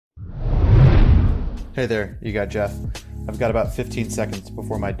Hey there, you got Jeff. I've got about 15 seconds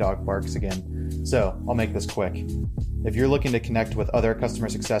before my dog barks again, so I'll make this quick. If you're looking to connect with other customer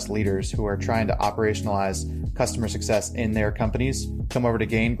success leaders who are trying to operationalize customer success in their companies, come over to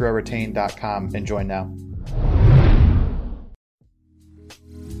gaingrowretain.com and join now.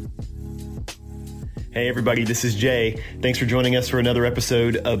 Hey everybody, this is Jay. Thanks for joining us for another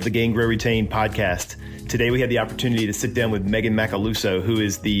episode of the Gain, Grow, Retain podcast. Today we had the opportunity to sit down with Megan Macaluso, who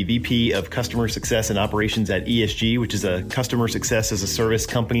is the VP of Customer Success and Operations at ESG, which is a customer success as a service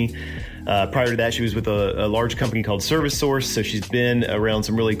company. Prior to that, she was with a large company called Service Source, so she's been around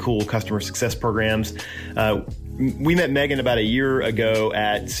some really cool customer success programs. We met Megan about a year ago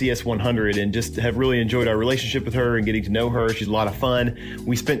at CS100 and just have really enjoyed our relationship with her and getting to know her. She's a lot of fun.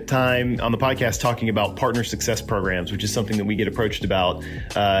 We spent time on the podcast talking about partner success programs, which is something that we get approached about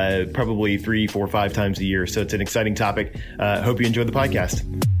probably 3, 4, 5 times a year. So it's an exciting topic. Hope you enjoyed the podcast.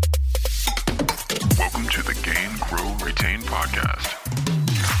 Welcome to the Gain, Grow, Retain podcast.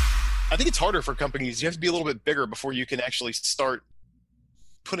 I think it's harder for companies. You have to be a little bit bigger before you can actually start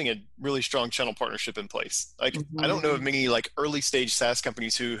putting a really strong channel partnership in place. I don't know of many early stage SaaS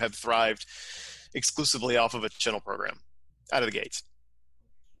companies who have thrived exclusively off of a channel program out of the gates.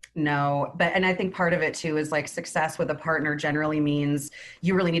 No, and I think part of it too is success with a partner generally means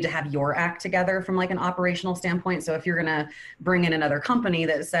you really need to have your act together from an operational standpoint. So if you're going to bring in another company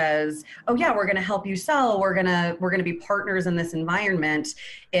that says, "Oh yeah, we're going to help you sell. We're going to be partners in this environment."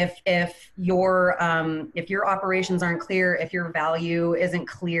 If your operations aren't clear, if your value isn't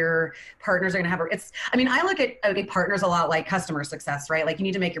clear, partners are going to have I look at partners a lot like customer success, right? You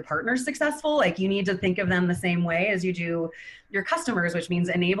need to make your partners successful. You need to think of them the same way as you do your customers, which means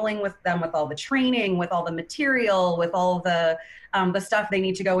enabling with them with all the training, with all the material, with all the stuff they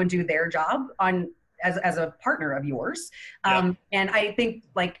need to go and do their job on as a partner of yours. And I think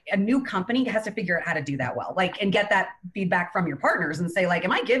a new company has to figure out how to do that well, and get that feedback from your partners and say,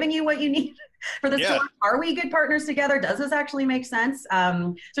 am I giving you what you need for this? Yeah. Are we good partners together? Does this actually make sense?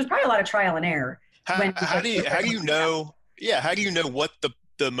 So there's probably a lot of trial and error. How do you know what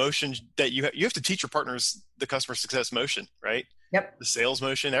the motion that you have to teach your partners the customer success motion, right? Yep. The sales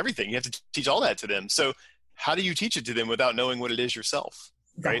motion, everything. You have to teach all that to them. So how do you teach it to them without knowing what it is yourself?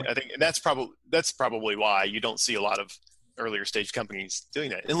 Exactly. Right. I think that's probably why you don't see a lot of earlier stage companies doing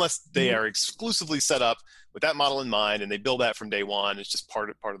that, unless they are exclusively set up with that model in mind and they build that from day one. It's just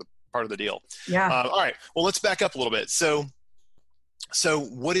part of the deal. Yeah. All right. Well, let's back up a little bit. So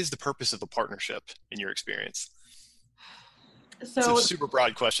what is the purpose of the partnership in your experience? So it's a super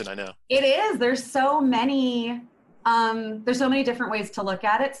broad question, I know. It is. There's so many different ways to look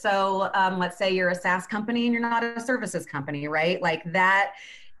at it. So let's say you're a SaaS company and you're not a services company, right? That.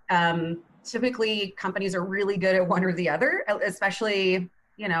 Typically, companies are really good at one or the other, especially,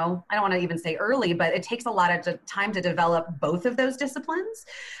 I don't want to even say early, but it takes a lot of time to develop both of those disciplines.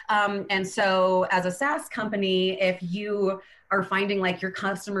 And so as a SaaS company, if you are finding your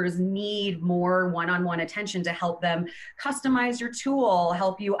customers need more one-on-one attention to help them customize your tool,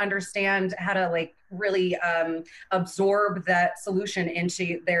 help you understand how to really absorb that solution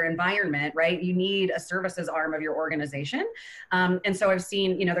into their environment, right? You need a services arm of your organization. And so I've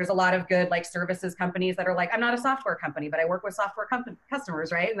seen, there's a lot of good services companies that are I'm not a software company, but I work with software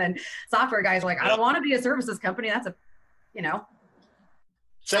customers, right? And then software guys are I don't want to be a services company. That's they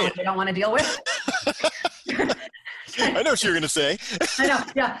don't want to deal with. I know what you're going to say. I know.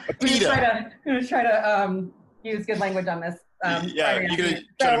 Yeah. I'm going to try to use good language on this. You're going to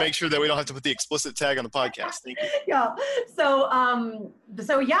try to make sure that we don't have to put the explicit tag on the podcast. Thank you. Yeah. So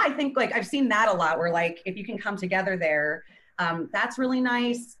yeah, I think I've seen that a lot where if you can come together there, that's really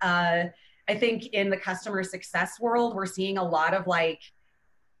nice. I think in the customer success world, we're seeing a lot of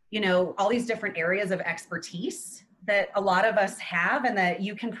all these different areas of expertise that a lot of us have, and that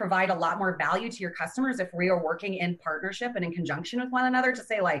you can provide a lot more value to your customers if we are working in partnership and in conjunction with one another to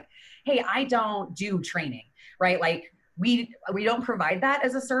say hey, I don't do training, right? We don't provide that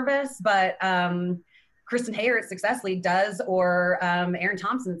as a service, but Kristen Hayer at Success League does, or Aaron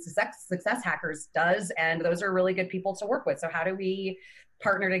Thompson at Success Hackers does, and those are really good people to work with. So how do we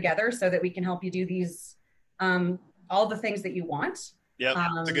partner together so that we can help you do these, all the things that you want? Yeah,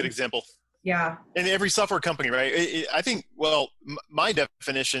 that's a good example. Yeah. And every software company, right? I think, my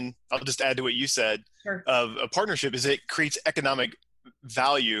definition, I'll just add to what you said, sure, of a partnership is it creates economic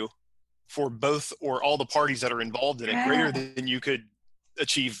value for both or all the parties that are involved in it, greater than you could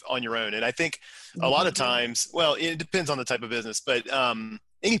achieve on your own. And I think a lot of times, it depends on the type of business, but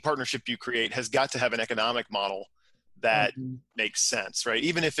any partnership you create has got to have an economic model that makes sense, right?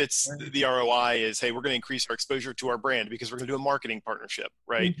 Even if it's the ROI is, hey, we're going to increase our exposure to our brand because we're going to do a marketing partnership,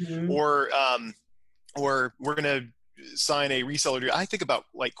 right? Or or we're going to sign a reseller deal. I think about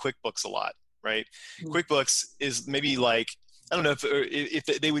like QuickBooks a lot, right? Mm-hmm. QuickBooks is maybe like, I don't know if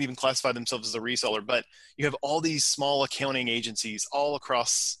they would even classify themselves as a reseller, but you have all these small accounting agencies all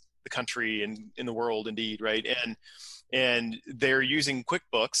across the country and in the world, indeed, right? And they're using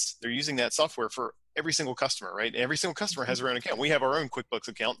QuickBooks. They're using that software for every single customer, right? Every single customer has their own account. We have our own QuickBooks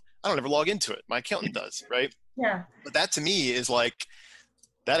account. I don't ever log into it. My accountant does, right? Yeah. But that to me is like,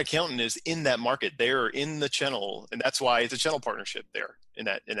 that accountant is in that market. They're in the channel, and that's why it's a channel partnership there in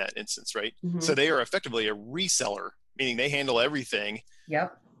that instance, right? Mm-hmm. So they are effectively a reseller, meaning they handle everything.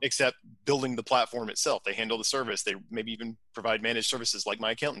 Yep. Except building the platform itself. They handle the service. They maybe even provide managed services like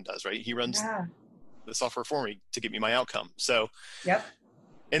my accountant does, right? He runs the software for me to get me my outcome. So, yep.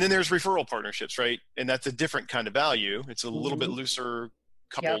 And then there's referral partnerships, right? And that's a different kind of value. It's a little bit Mm-hmm. looser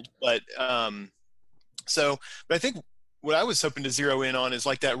coupled, but but I think what I was hoping to zero in on is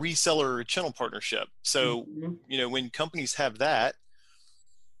like that reseller channel partnership. So, when companies have that,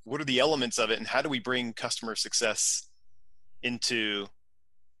 what are the elements of it, and how do we bring customer success into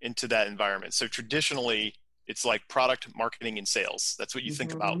that environment? So traditionally, it's like product marketing and sales. That's what you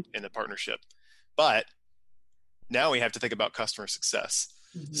think about in a partnership. But now we have to think about customer success.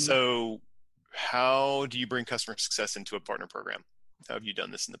 So how do you bring customer success into a partner program? How have you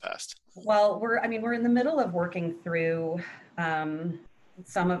done this in the past? Well, we're in the middle of working through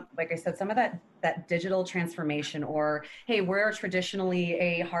some of that digital transformation, or, hey, we're traditionally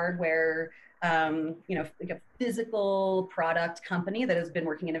a hardware, like a physical product company that has been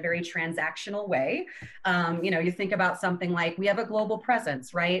working in a very transactional way. You think about something like, we have a global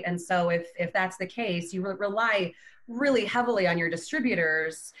presence, right? And so if that's the case, you rely really heavily on your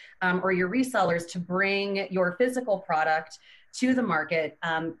distributors or your resellers to bring your physical product to the market.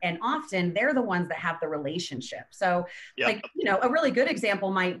 And often they're the ones that have the relationship. So a really good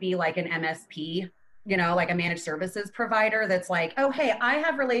example might be like an MSP, like a managed services provider that's like, oh, hey, I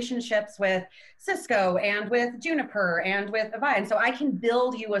have relationships with Cisco and with Juniper and with Avaya. And so I can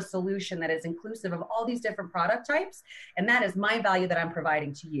build you a solution that is inclusive of all these different product types. And that is my value that I'm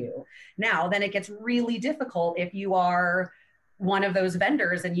providing to you. Now, then it gets really difficult if you are one of those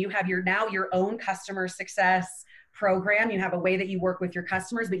vendors and you have your own customer success program. You have a way that you work with your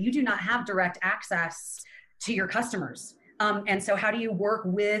customers, but you do not have direct access to your customers. And so how do you work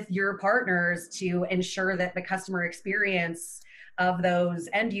with your partners to ensure that the customer experience of those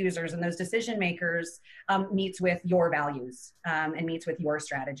end users and those decision makers meets with your values and meets with your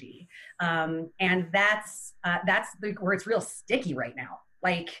strategy? And that's where it's real sticky right now.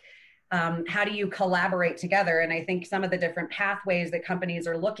 Like, how do you collaborate together? And I think some of the different pathways that companies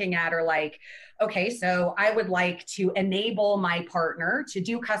are looking at are like, okay, so I would like to enable my partner to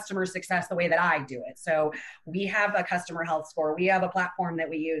do customer success the way that I do it. So we have a customer health score. We have a platform that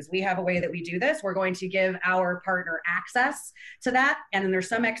we use. We have a way that we do this. We're going to give our partner access to that. And then there's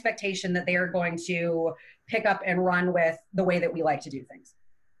some expectation that they are going to pick up and run with the way that we like to do things.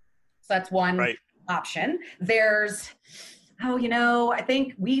 So that's one option. There's, I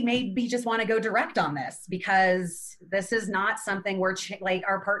think we maybe just want to go direct on this because this is not something where like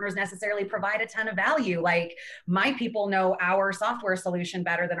our partners necessarily provide a ton of value. Like, my people know our software solution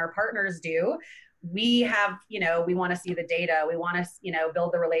better than our partners do. We have, we want to see the data. We want to,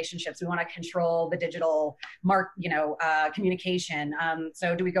 build the relationships. We want to control the digital communication.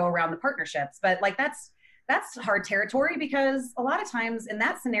 So do we go around the partnerships? But like, that's hard territory because a lot of times in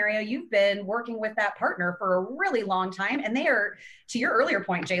that scenario, you've been working with that partner for a really long time. And they are, to your earlier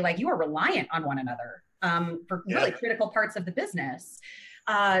point, Jay, like you are reliant on one another for really critical parts of the business.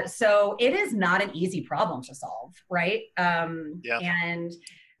 So it is not an easy problem to solve, right? And,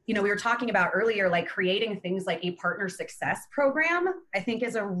 we were talking about earlier, like creating things like a partner success program, I think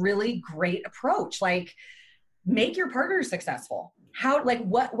is a really great approach. Like, make your partner successful.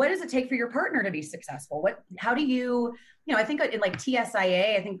 What does it take for your partner to be successful? How do you, I think in like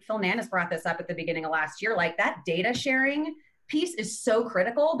TSIA, I think Phil Nannis brought this up at the beginning of last year, like that data sharing piece is so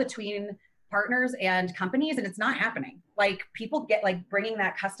critical between partners and companies, and it's not happening. Like, people get like bringing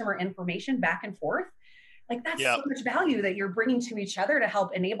that customer information back and forth. Like, that's so much value that you're bringing to each other to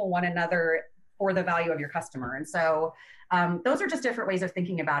help enable one another for the value of your customer. And so those are just different ways of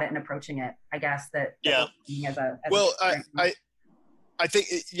thinking about it and approaching it, I guess, I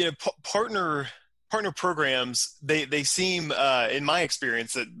think, partner programs, they seem, in my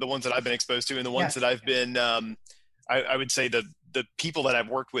experience, that the ones that I've been exposed to and the ones that I've been, I would say the people that I've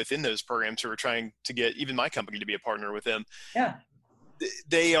worked with in those programs who are trying to get even my company to be a partner with them. Yeah.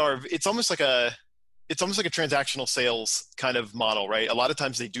 It's almost like a transactional sales kind of model, right? A lot of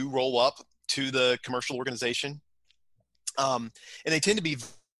times they do roll up to the commercial organization. And they tend to be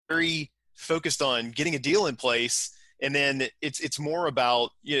very focused on getting a deal in place. And then it's more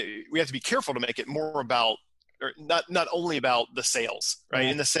about, we have to be careful to make it more about, or not only about the sales, right?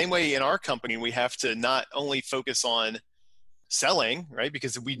 In the same way in our company, we have to not only focus on selling, right?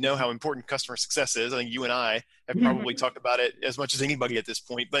 Because we know how important customer success is. I think you and I have probably talked about it as much as anybody at this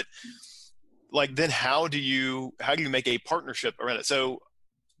point, but like, then how do you make a partnership around it? So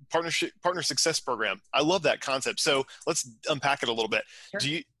partner success program. I love that concept. So let's unpack it a little bit.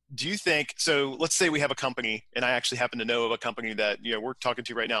 Sure. Do you think, so let's say we have a company, and I actually happen to know of a company that, we're talking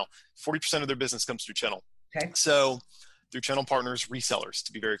to right now, 40% of their business comes through channel. Okay. So through channel partners, resellers,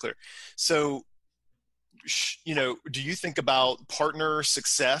 to be very clear. So, do you think about partner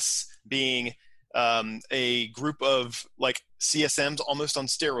success being a group of like CSMs almost on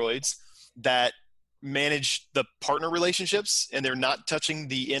steroids that manage the partner relationships and they're not touching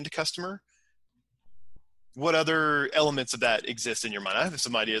the end customer? What other elements of that exist in your mind? I have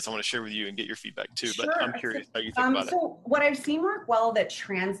some ideas I want to share with you and get your feedback too, but I'm curious how you think about it. So what I've seen work well that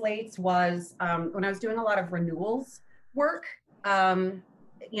translates was when I was doing a lot of renewals work, when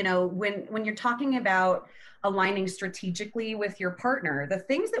you're talking about aligning strategically with your partner, the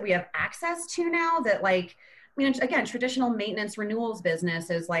things that we have access to now that again, traditional maintenance renewals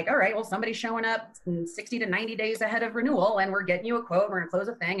business is like, all right, well, somebody's showing up 60 to 90 days ahead of renewal and we're getting you a quote, we're going to close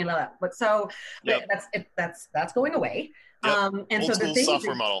a thing and all that. But so that's going away. Yep. And Old so the school thing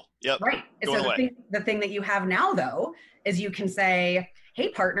software model. Yep. Right. Going away. The thing that you have now though, is you can say, hey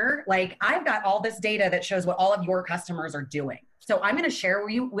partner, like I've got all this data that shows what all of your customers are doing. So I'm going to share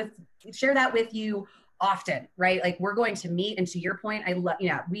that with you often, right? Like we're going to meet, and to your point,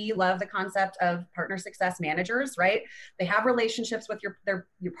 we love the concept of partner success managers, right? They have relationships with your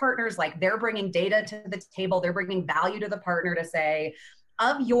partners, like they're bringing data to the table, they're bringing value to the partner to say,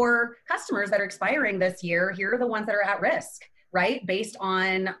 of your customers that are expiring this year, here are the ones that are at risk, right? Based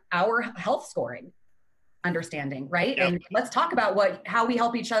on our health scoring understanding, right? Yep. And let's talk about how we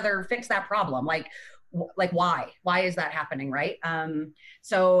help each other fix that problem. Like why is that happening, right?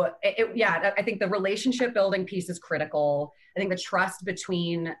 So I think the relationship building piece is critical. I think the trust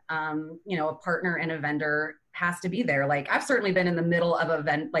between a partner and a vendor has to be there. Like I've certainly been in the middle of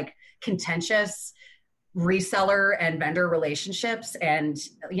contentious reseller and vendor relationships, and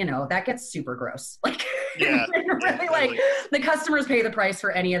that gets super gross. Like really, like the customers pay the price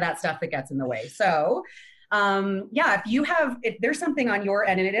for any of that stuff that gets in the way. So if there's something on your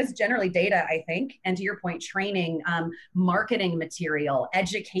end, and it is generally data, I think, and to your point, training, marketing material,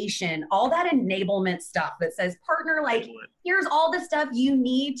 education, all that enablement stuff that says, partner, like, here's all the stuff you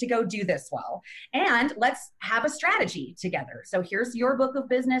need to go do this well. And let's have a strategy together. So here's your book of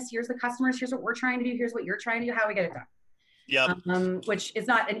business. Here's the customers. Here's what we're trying to do. Here's what you're trying to do. How we get it done. Yeah. Which is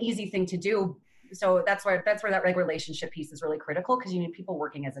not an easy thing to do. So that's where that relationship piece is really critical, because you need people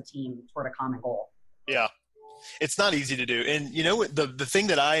working as a team toward a common goal. Yeah. It's not easy to do. And the thing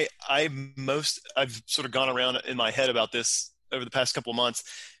that I've sort of gone around in my head about this over the past couple of months,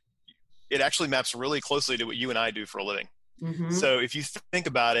 it actually maps really closely to what you and I do for a living. Mm-hmm. So if you think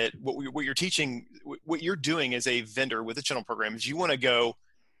about it, what you're teaching, what you're doing as a vendor with a channel program is you want to go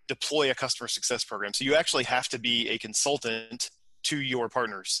deploy a customer success program. So you actually have to be a consultant to your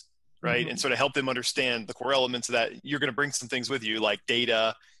partners, right? Mm-hmm. And sort of help them understand the core elements of that. You're going to bring some things with you like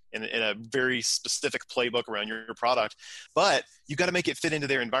data, in a very specific playbook around your product, but you got to make it fit into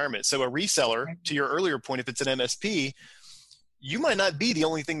their environment. So a reseller, to your earlier point, if it's an MSP, you might not be the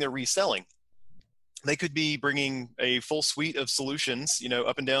only thing they're reselling. They could be bringing a full suite of solutions,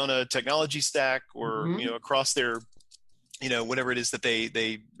 up and down a technology stack, or mm-hmm. Across their, whatever it is that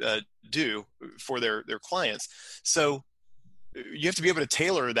they do for their clients. So you have to be able to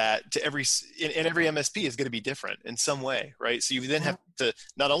tailor that to every MSP is going to be different in some way, right? So you then have to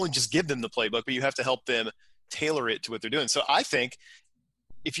not only just give them the playbook, but you have to help them tailor it to what they're doing. So I think,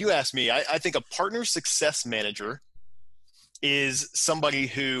 if you ask me, I think a partner success manager is somebody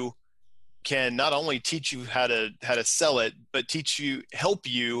who can not only teach you how to sell it, but help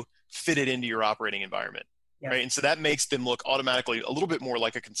you fit it into your operating environment, right? And so that makes them look automatically a little bit more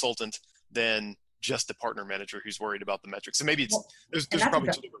like a consultant than just a partner manager who's worried about the metrics. So maybe there's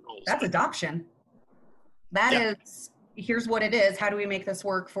probably two different goals. That's adoption. That is, here's what it is. How do we make this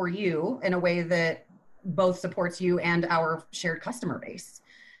work for you in a way that both supports you and our shared customer base?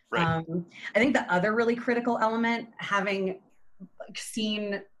 Right. I think the other really critical element, having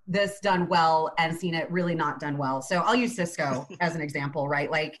seen this done well and seen it really not done well. So I'll use Cisco as an example, right?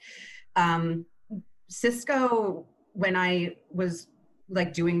 Like Cisco, when I was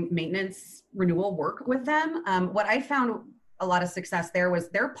doing maintenance renewal work with them, what I found a lot of success there was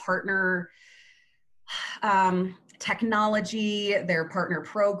their partner technology, their partner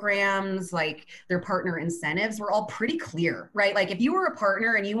programs, like their partner incentives were all pretty clear, right? Like if you were a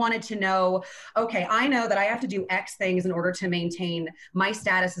partner and you wanted to know, okay, I know that I have to do X things in order to maintain my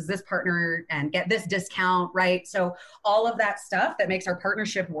status as this partner and get this discount, right? So all of that stuff that makes our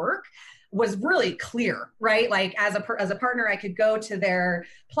partnership work was really clear, right? Like as a partner, I could go to their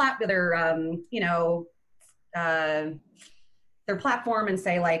their platform and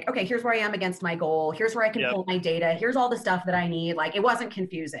say like, okay, here's where I am against my goal. Here's where I can pull my data. Here's all the stuff that I need. Like it wasn't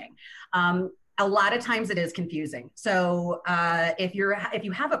confusing. A lot of times it is confusing. So if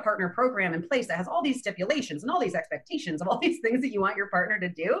you have a partner program in place that has all these stipulations and all these expectations of all these things that you want your partner to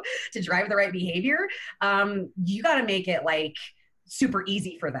do to drive the right behavior, you got to make it like super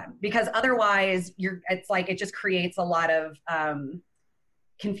easy for them, because otherwise it just creates a lot of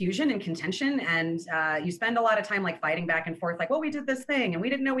confusion and contention, and you spend a lot of time like fighting back and forth, like, well, we did this thing and we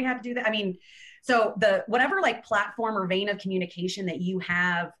didn't know we had to do that. I mean, so whatever like platform or vein of communication that you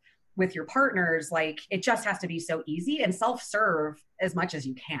have with your partners, like it just has to be so easy and self-serve as much as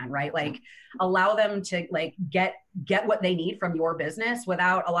you can, right? Like allow them to like get what they need from your business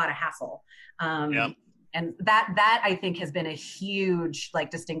without a lot of hassle. And that I think has been a huge like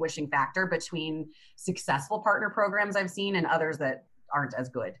distinguishing factor between successful partner programs I've seen and others that aren't as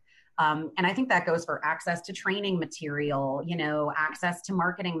good. And I think that goes for access to training material, access to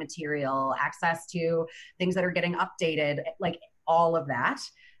marketing material, access to things that are getting updated, like all of that.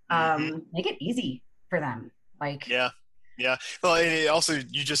 Make it easy for them. Like, yeah. Well, and it also,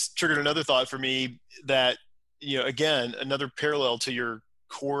 you just triggered another thought for me that, again, another parallel to your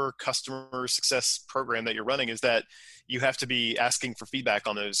core customer success program that you're running is that you have to be asking for feedback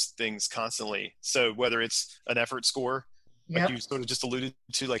on those things constantly. So whether it's an effort score, like you sort of just alluded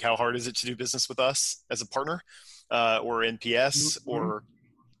to, like how hard is it to do business with us as a partner, or NPS, or,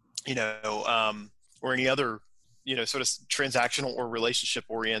 or any other, sort of transactional or relationship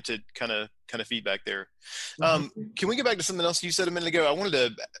oriented kind of feedback there. Can we get back to something else you said a minute ago? I wanted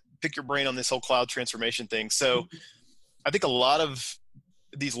to pick your brain on this whole cloud transformation thing. So I think a lot of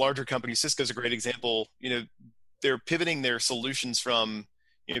these larger companies, Cisco's a great example, they're pivoting their solutions from,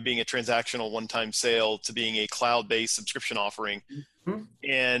 being a transactional one-time sale to being a cloud-based subscription offering.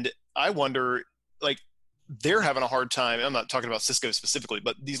 And I wonder, like, they're having a hard time. I'm not talking about Cisco specifically,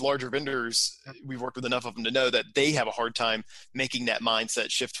 but these larger vendors, we've worked with enough of them to know that they have a hard time making that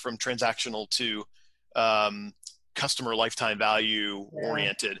mindset shift from transactional to customer lifetime value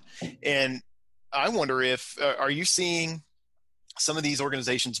oriented. And I wonder if, are you seeing some of these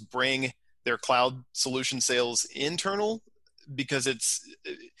organizations bring their cloud solution sales internal because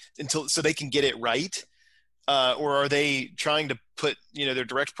so they can get it right? Or are they trying to put, their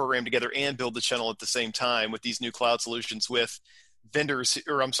direct program together and build the channel at the same time with these new cloud solutions with vendors,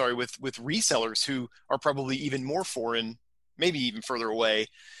 or I'm sorry, with resellers who are probably even more foreign, maybe even further away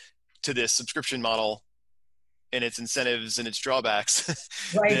to this subscription model and its incentives and its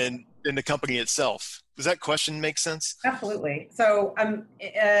drawbacks than the company itself? Does that question make sense? Absolutely. So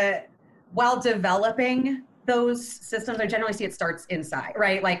while developing those systems, I generally see it starts inside,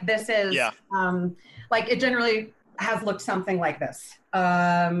 right? Like this is, like it generally has looked something like this.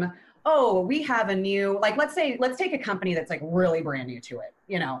 We have a new, like, let's take a company that's like really brand new to it,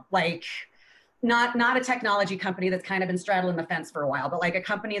 like not a technology company that's kind of been straddling the fence for a while, but like a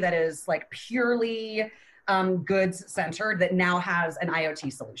company that is like purely goods centered that now has an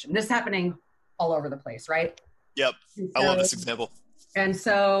IoT solution. This is happening all over the place, right? Yep. I love this example. And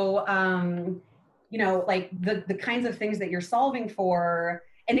so, like the kinds of things that you're solving for,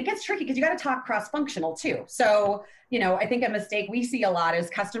 and it gets tricky because you got to talk cross-functional too. So, I think a mistake we see a lot is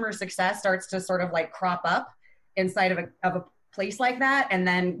customer success starts to sort of like crop up inside of a place like that, and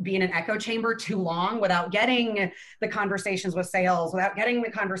then be in an echo chamber too long without getting the conversations with sales, without getting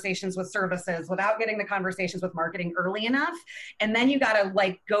the conversations with services, without getting the conversations with marketing early enough. And then you got to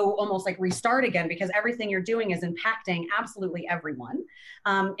like go almost like restart again, because everything you're doing is impacting absolutely everyone.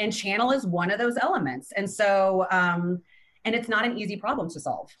 And channel is one of those elements. And so, and it's not an easy problem to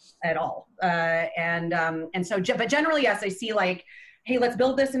solve at all. But generally, yes, I see like, hey, let's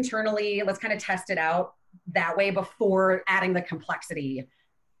build this internally. Let's kind of test it out that way before adding the complexity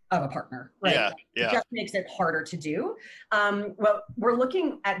of a partner, right? It just makes it harder to do. What we're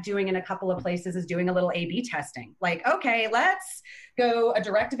looking at doing in a couple of places is doing a little A/B testing. Like, okay, let's go a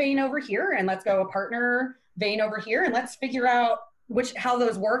direct vein over here, and let's go a partner vein over here, and let's figure out how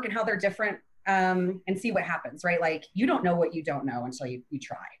those work and how they're different, and see what happens, right? Like, you don't know what you don't know until you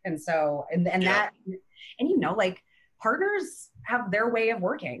try. And so, like, partners have their way of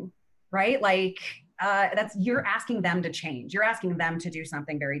working, right? Like, you're asking them to change. You're asking them to do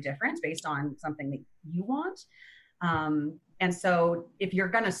something very different based on something that you want. And so if you're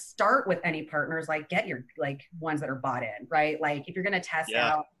going to start with any partners, like get your like ones that are bought in, right? Like if you're going to test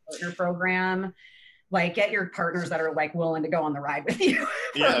out a partner program, like get your partners that are like willing to go on the ride with you.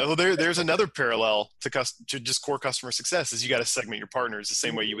 Yeah. Well, there's another parallel to just core customer success is you got to segment your partners the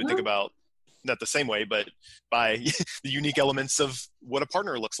same way you would think about, not the same way, but by the unique elements of what a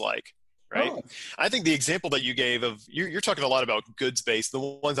partner looks like. Right. Oh. I think the example that you gave of you're talking a lot about goods based. The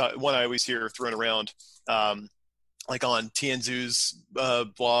one I always hear thrown around, like on Tianzu's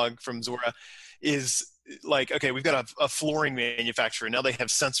blog from Zora, is like, okay, we've got a flooring manufacturer. Now they have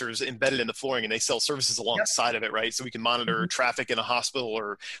sensors embedded in the flooring and they sell services alongside of it, right? So we can monitor traffic in a hospital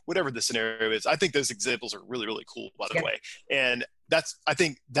or whatever the scenario is. I think those examples are really, really cool, by the way. And I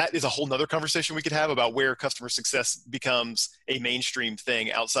think that is a whole nother conversation we could have about where customer success becomes a mainstream thing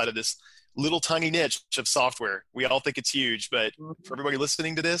outside of this little tiny niche of software. We all think it's huge, but for everybody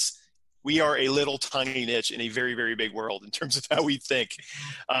listening to this, we are a little tiny niche in a very, very big world in terms of how we think.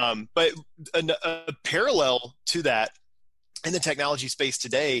 But a parallel to that in the technology space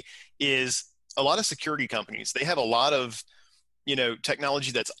today is a lot of security companies. They have a lot of,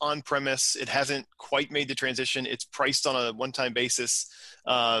 technology that's on premise. It hasn't quite made the transition. It's priced on a one-time basis.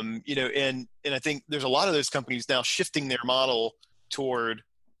 And I think there's a lot of those companies now shifting their model toward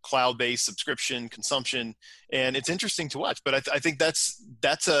cloud-based subscription consumption, and it's interesting to watch. But I think that's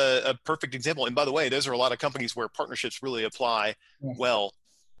a perfect example. And by the way, those are a lot of companies where partnerships really apply well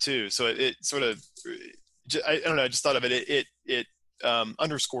too. So it sort of, I don't know, I just thought of it. It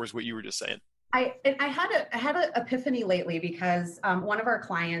underscores what you were just saying. I had an epiphany lately because one of our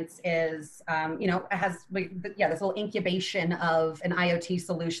clients is, has this little incubation of an IoT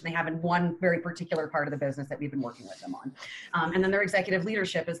solution they have in one very particular part of the business that we've been working with them on. And then their executive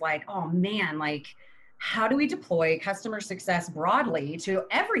leadership is like, oh man, like, how do we deploy customer success broadly to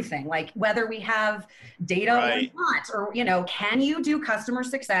everything? Like whether we have data or not, or, can you do customer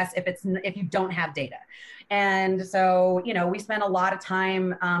success if you don't have data? And so, we spent a lot of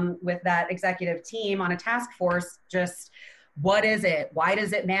time with that executive team on a task force, just what is it? Why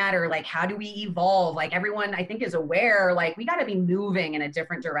does it matter? Like, how do we evolve? Like everyone I think is aware, like we got to be moving in a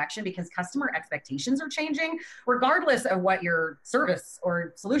different direction because customer expectations are changing regardless of what your service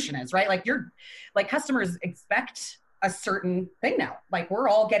or solution is, right? Like customers expect a certain thing now. Like we're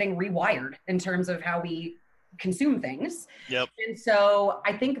all getting rewired in terms of how we consume things. Yep. And so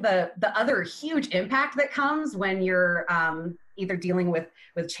I think the other huge impact that comes when you're either dealing with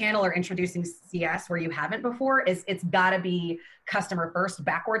channel or introducing CS where you haven't before is it's got to be customer first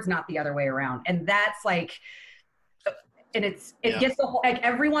backwards, not the other way around. And that's like, and it gets the whole, like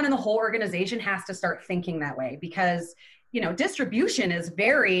everyone in the whole organization has to start thinking that way because, distribution is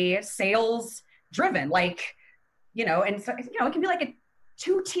very sales driven, like, and so, it can be like a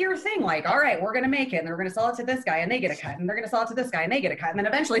 2-tier thing. Like, all right, we're going to make it and we're going to sell it to this guy and they get a cut and they're going to sell it to this guy and they get a cut. And then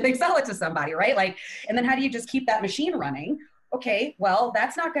eventually they sell it to somebody, right? Like, and then how do you just keep that machine running? Okay, well,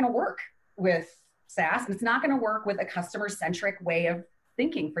 that's not going to work with SaaS. And it's not going to work with a customer centric way of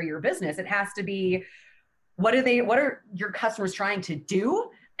thinking for your business. It has to be, what are your customers trying to do?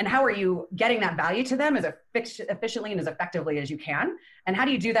 And how are you getting that value to them as efficiently and as effectively as you can? And how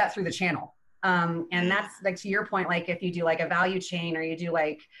do you do that through the channel? And that's like, to your point, like if you do like a value chain or you do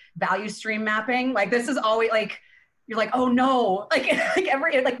like value stream mapping, like this is always like, you're like, oh no,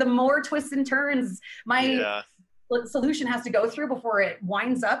 like the more twists and turns my solution has to go through before it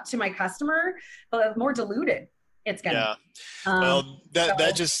winds up to my customer, the more diluted it's going to be. Well,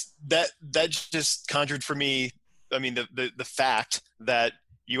 that just conjured for me. I mean, the fact that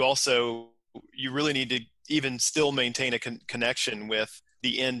you really need to even still maintain a connection with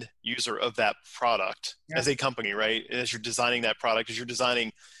the end user of that product as a company, right? As you're designing that product, as you're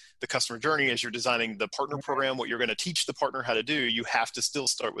designing the customer journey, as you're designing the partner program, what you're going to teach the partner how to do, you have to still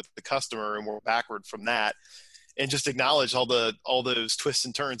start with the customer and work backward from that, and just acknowledge all those twists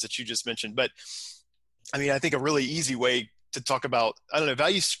and turns that you just mentioned. But I mean, I think a really easy way to talk about, I don't know,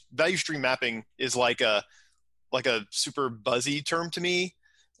 value stream mapping is like a super buzzy term to me.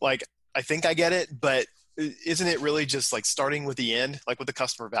 Like, I think I get it, but isn't it really just like starting with the end, like what the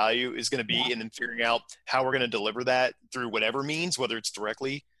customer value is going to be, and then figuring out how we're going to deliver that through whatever means, whether it's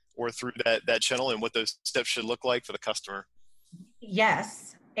directly or through that channel, and what those steps should look like for the customer?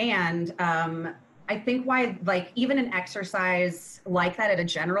 Yes. And I think why, like, even an exercise like that at a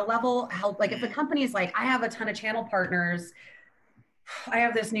general level help, like if the company is like, I have a ton of channel partners, I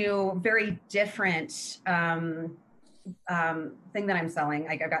have this new, very different thing that I'm selling.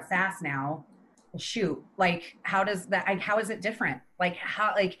 Like I've got SaaS now. Shoot, like how is it different? Like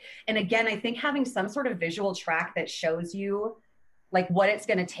how, like, and again, I think having some sort of visual track that shows you like what it's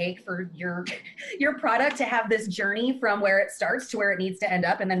going to take for your product to have this journey from where it starts to where it needs to end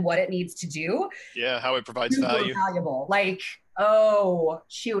up, and then what it needs to do. Yeah, how it provides value. Valuable. Like, oh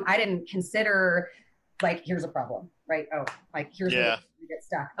shoot, I didn't consider, like, here's a problem, right? Oh, like here's where we get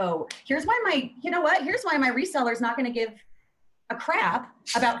stuck. Oh, here's why here's why my reseller is not going to give a crap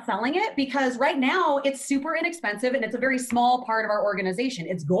about selling it, because right now it's super inexpensive and it's a very small part of our organization.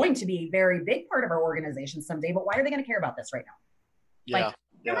 It's going to be a very big part of our organization someday, but why are they going to care about this right now? Yeah. Like,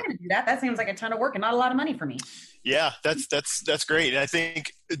 I'm not going to do that. That seems like a ton of work and not a lot of money for me. Yeah, that's great. And I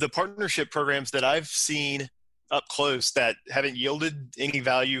think the partnership programs that I've seen up close that haven't yielded any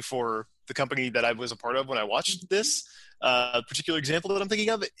value for the company that I was a part of when I watched this particular example that I'm thinking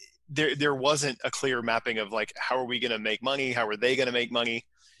of, there wasn't a clear mapping of like, how are we going to make money? How are they going to make money?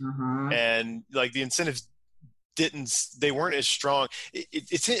 And like the incentives they weren't as strong.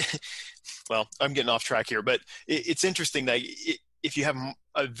 Well, I'm getting off track here, but it's interesting that if you have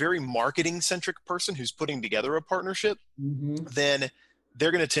a very marketing centric person who's putting together a partnership, then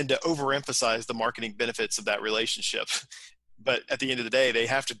they're going to tend to overemphasize the marketing benefits of that relationship. But at the end of the day, they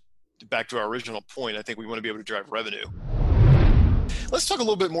have to, back to our original point, I think we want to be able to drive revenue. Let's talk a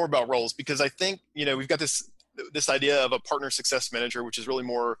little bit more about roles, because I think, we've got this idea of a partner success manager, which is really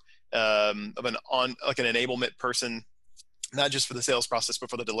more of an enablement person, not just for the sales process, but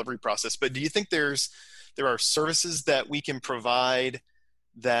for the delivery process. But do you think there are services that we can provide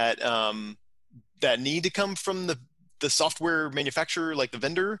that that need to come from the software manufacturer, like the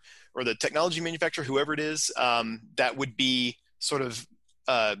vendor or the technology manufacturer, whoever it is, that would be sort of,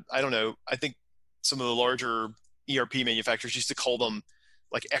 I don't know, I think some of the larger ERP manufacturers used to call them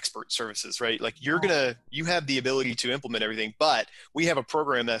like expert services, right? Like you have the ability to implement everything, but we have a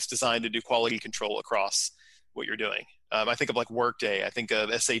program that's designed to do quality control across what you're doing. I think of like Workday, I think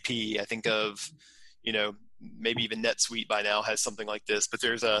of SAP, I think of, maybe even NetSuite by now has something like this, but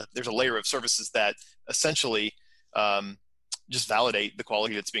there's a layer of services that essentially just validate the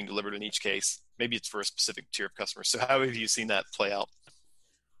quality that's being delivered in each case. Maybe it's for a specific tier of customers. So how have you seen that play out?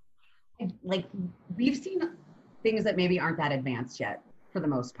 Like, we've seen things that maybe aren't that advanced yet for the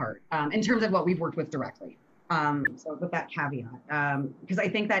most part, in terms of what we've worked with directly. So with that caveat, because I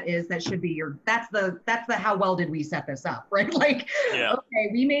think that should be that's the how well did we set this up, right? Like, okay,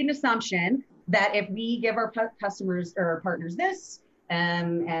 we made an assumption that if we give our customers or our partners this,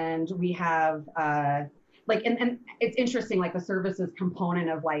 and we have, like, and it's interesting, like the services component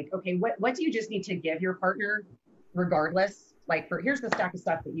of like, okay, what do you just need to give your partner regardless? Like, here's the stack of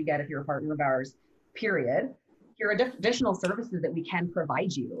stuff that you get if you're a partner of ours, period. Here are additional services that we can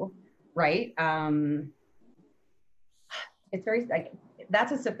provide you, right? It's very, like,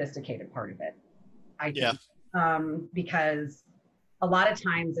 that's a sophisticated part of it, I think. Because a lot of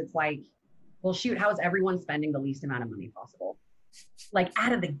times it's like, well, shoot, how is everyone spending the least amount of money possible? Like,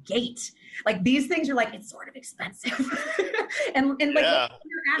 out of the gate, like these things are like, it's sort of expensive. and like,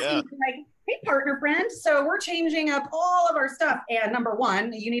 you're asking for like, hey, partner friend, so we're changing up all of our stuff. And number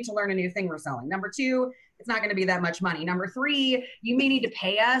one, you need to learn a new thing we're selling. Number two, it's not going to be that much money. Number three, you may need to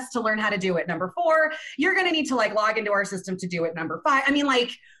pay us to learn how to do it. Number four, you're going to need to like log into our system to do it. Number five, I mean, like,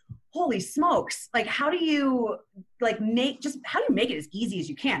 holy smokes. Like, how do you make it as easy as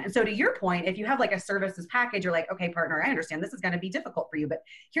you can? And so to your point, if you have like a services package, you're like, okay, partner, I understand this is going to be difficult for you, but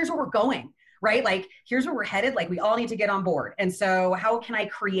here's where we're going, right? Like, here's where we're headed. Like, we all need to get on board. And so how can I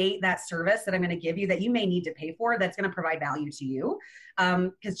create that service that I'm going to give you that you may need to pay for, that's going to provide value to you?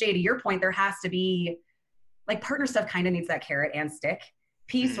 Because Jay, to your point, there has to be, like, partner stuff kind of needs that carrot and stick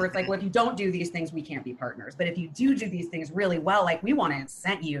piece where it's like, well, if you don't do these things, we can't be partners. But if you do these things really well, like, we want to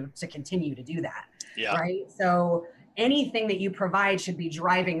incent you to continue to do that. Yeah. Right. So anything that you provide should be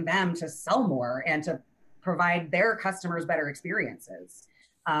driving them to sell more and to provide their customers better experiences.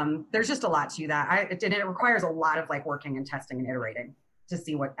 There's just a lot to that. And it requires a lot of like working and testing and iterating to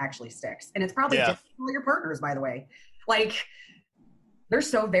see what actually sticks. And it's probably different for your partners, by the way. Like, they're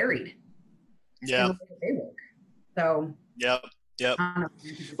so varied. Yeah. They work. So. Yep.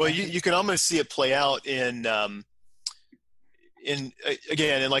 Well, you can almost see it play out in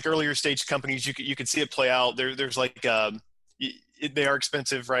like earlier stage companies. You could see it play out. There's like they are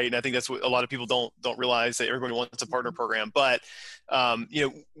expensive, right? And I think that's what a lot of people don't realize, that everybody wants a partner program. But I've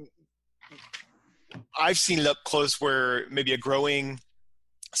seen it up close where maybe a growing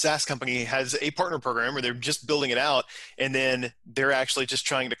SaaS company has a partner program where they're just building it out, and then they're actually just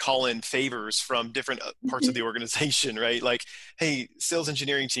trying to call in favors from different parts of the organization, right? Like, hey, sales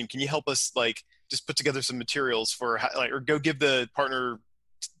engineering team, can you help us like just put together some materials for or go give the partner,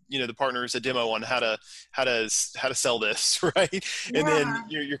 the partners a demo on how to sell this, right? Yeah. And then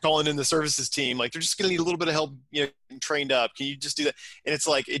you're calling in the services team, like they're just going to need a little bit of help, trained up. Can you just do that? And it's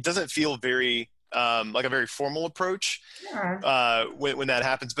like, it doesn't feel very, like a very formal approach when that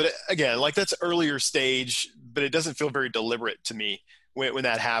happens. But again, like that's earlier stage, but it doesn't feel very deliberate to me when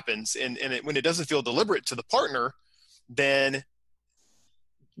that happens. And when it doesn't feel deliberate to the partner, then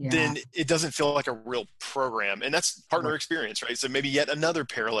it doesn't feel like a real program. And that's partner experience, right? So maybe yet another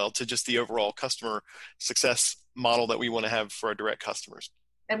parallel to just the overall customer success model that we want to have for our direct customers.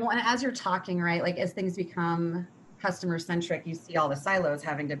 And as you're talking, right, like as things become customer centric, you see all the silos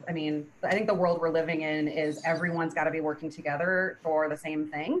having to, I think the world we're living in is everyone's got to be working together for the same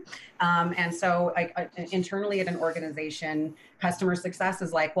thing. And so internally at an organization, customer success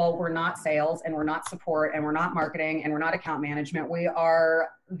is like, well, we're not sales and we're not support and we're not marketing and we're not account management. We are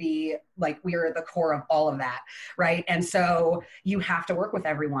the core of all of that, right? And so you have to work with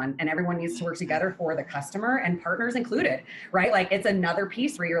everyone and everyone needs to work together for the customer, and partners included, right? Like it's another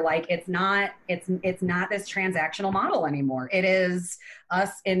piece where you're like, it's not this transactional model anymore. It is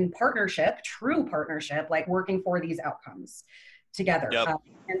us in partnership, true partnership, like working for these outcomes together. Yep.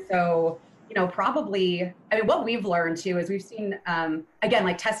 And so, probably, what we've learned too is we've seen, again,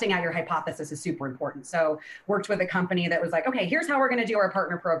 like testing out your hypothesis is super important. So worked with a company that was like, okay, here's how we're going to do our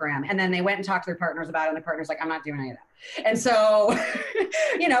partner program. And then they went and talked to their partners about it. And the partner's like, I'm not doing any of that. And so,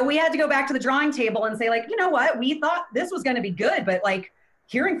 we had to go back to the drawing table and say like, you know what, we thought this was going to be good, but like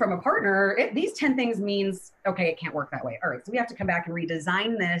hearing from a partner, these 10 things means, okay, it can't work that way. All right. So we have to come back and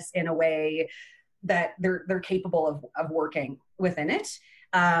redesign this in a way that they're capable of working within it.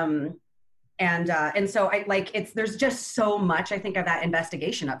 And so there's just so much, I think, of that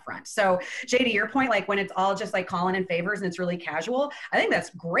investigation up front. So Jay, to your point, like when it's all just like calling in favors and it's really casual, I think that's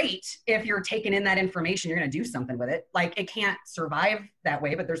great. If you're taking in that information, you're going to do something with it. Like it can't survive that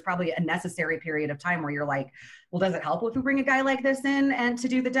way, but there's probably a necessary period of time where you're like, well, does it help if we bring a guy like this in and to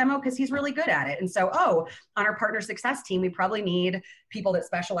do the demo? Because he's really good at it. And so, on our partner success team, we probably need people that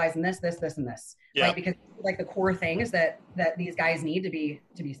specialize in this, and this, right? Because like the core things that these guys need to be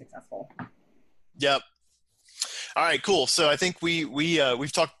successful. Yep. All right, cool. So I think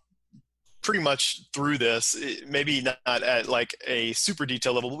we've talked pretty much through this, maybe not at like a super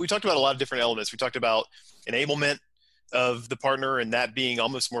detailed level, but we talked about a lot of different elements. We talked about enablement of the partner and that being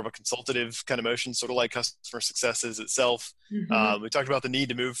almost more of a consultative kind of motion, sort of like customer success is itself. Mm-hmm. We talked about the need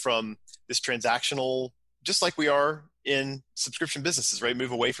to move from this transactional, just like we are in subscription businesses, right?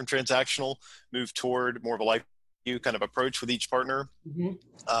 Move away from transactional, move toward more of a life kind of approach with each partner.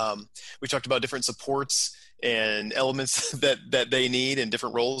 Mm-hmm. We talked about different supports and elements that they need and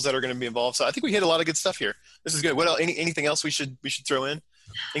different roles that are going to be involved. So I think we hit a lot of good stuff here. This is good. What else? Anything else we should throw in?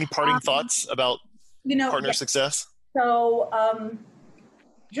 Any parting thoughts about partner success? So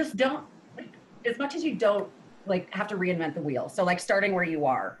just don't, as much as you don't like have to reinvent the wheel. So like starting where you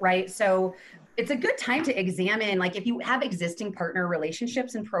are, right? So it's a good time to examine, like if you have existing partner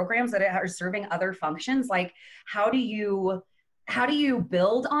relationships and programs that are serving other functions, like how do you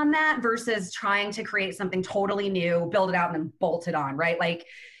build on that versus trying to create something totally new, build it out and then bolt it on, right? Like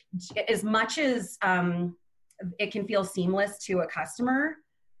as much as it can feel seamless to a customer,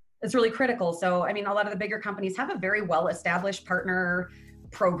 it's really critical. So, a lot of the bigger companies have a very well-established partner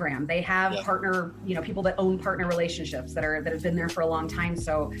program. They have partner, people that own partner relationships that have been there for a long time.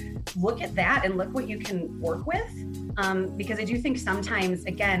 So look at that and look what you can work with. Because I do think sometimes,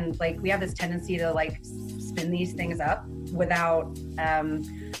 again, like we have this tendency to like spin these things up without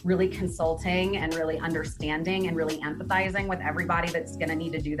really consulting and really understanding and really empathizing with everybody that's going to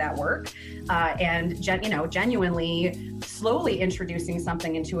need to do that work. And genuinely slowly introducing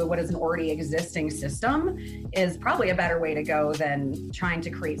something into what is an already existing system is probably a better way to go than trying to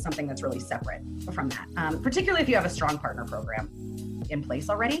create something that's really separate from that, particularly if you have a strong partner program in place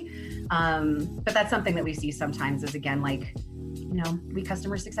already. But that's something that we see sometimes is, again, like, we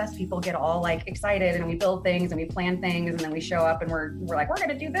customer success people get all like excited and we build things and we plan things and then we show up and we're like, we're going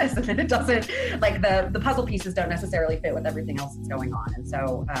to do this. And then it doesn't, like the puzzle pieces don't necessarily fit with everything else that's going on. And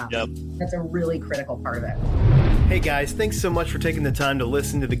so that's a really critical part of it. Hey guys, thanks so much for taking the time to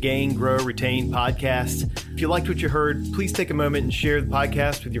listen to the Gain, Grow, Retain podcast. If you liked what you heard, please take a moment and share the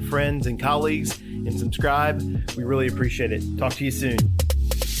podcast with your friends and colleagues and subscribe. We really appreciate it. Talk to you soon.